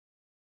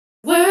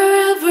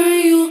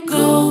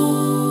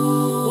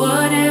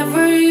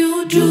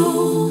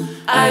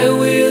I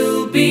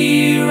will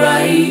be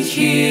right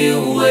here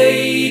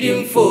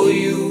waiting for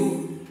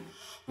you.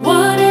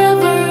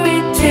 Whatever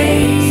it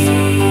takes,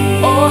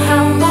 or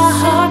how my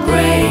heart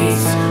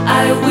breaks,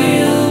 I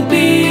will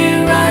be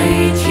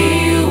right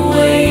here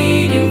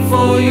waiting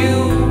for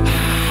you.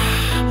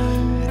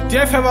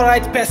 Dear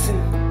favorite person,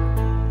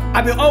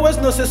 I will always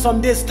know say some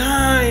days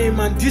time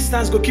and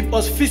distance go keep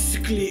us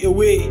physically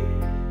away,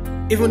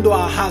 even though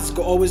our hearts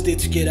go always stay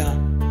together.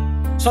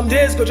 Some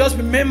days go just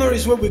be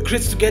memories where we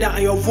create together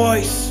and your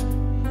voice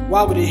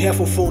while we dey hear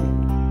for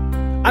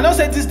phone. I know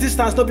say this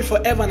distance not be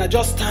forever and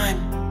just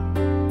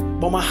time,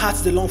 but my heart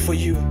dey long for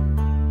you.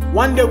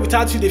 One day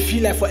without you they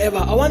feel like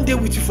forever, or one day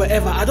with you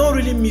forever. I don't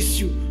really miss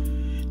you.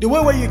 The way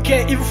where you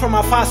care even from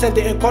afar self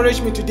they encourage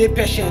me to stay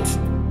patient,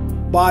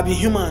 but I be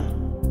human.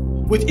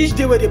 With each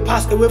day where they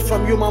pass away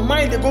from you, my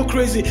mind they go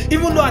crazy.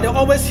 Even though I dey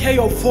always hear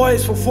your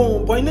voice for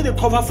phone, but you know they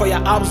cover for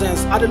your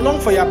absence. I dey long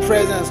for your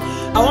presence.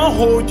 I want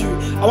hold you.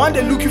 I want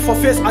to look you for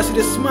face as you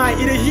dey smile.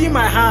 It dey heal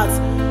my heart.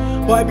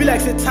 But I be like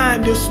say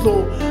time dey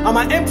slow, and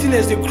my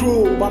emptiness dey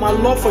grow. But my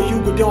love for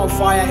you go dey on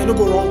fire and no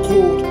go run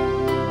cold.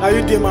 Now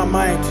you dey my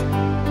mind,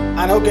 and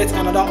I don't get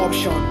another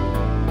option.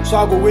 So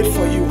I go wait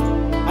for you.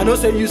 I know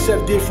say you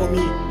self dey for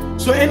me.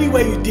 So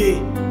anywhere you dey,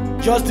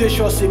 just dey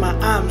sure say my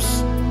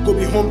arms go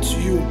be home to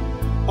you.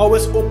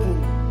 Always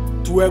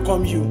open to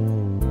welcome you.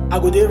 I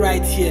go dey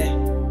right here,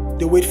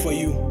 they wait for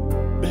you.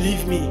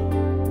 Believe me,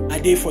 I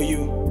dey for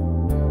you.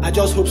 I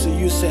just hope so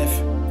you self,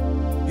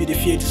 you dey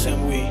feel the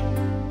same way.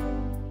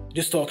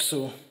 Just talk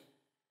so,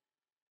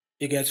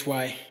 you get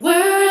why.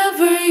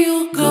 Wherever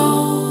you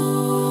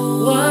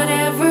go,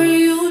 whatever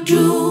you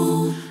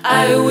do,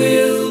 I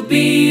will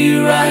be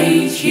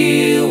right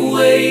here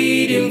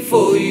waiting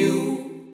for you.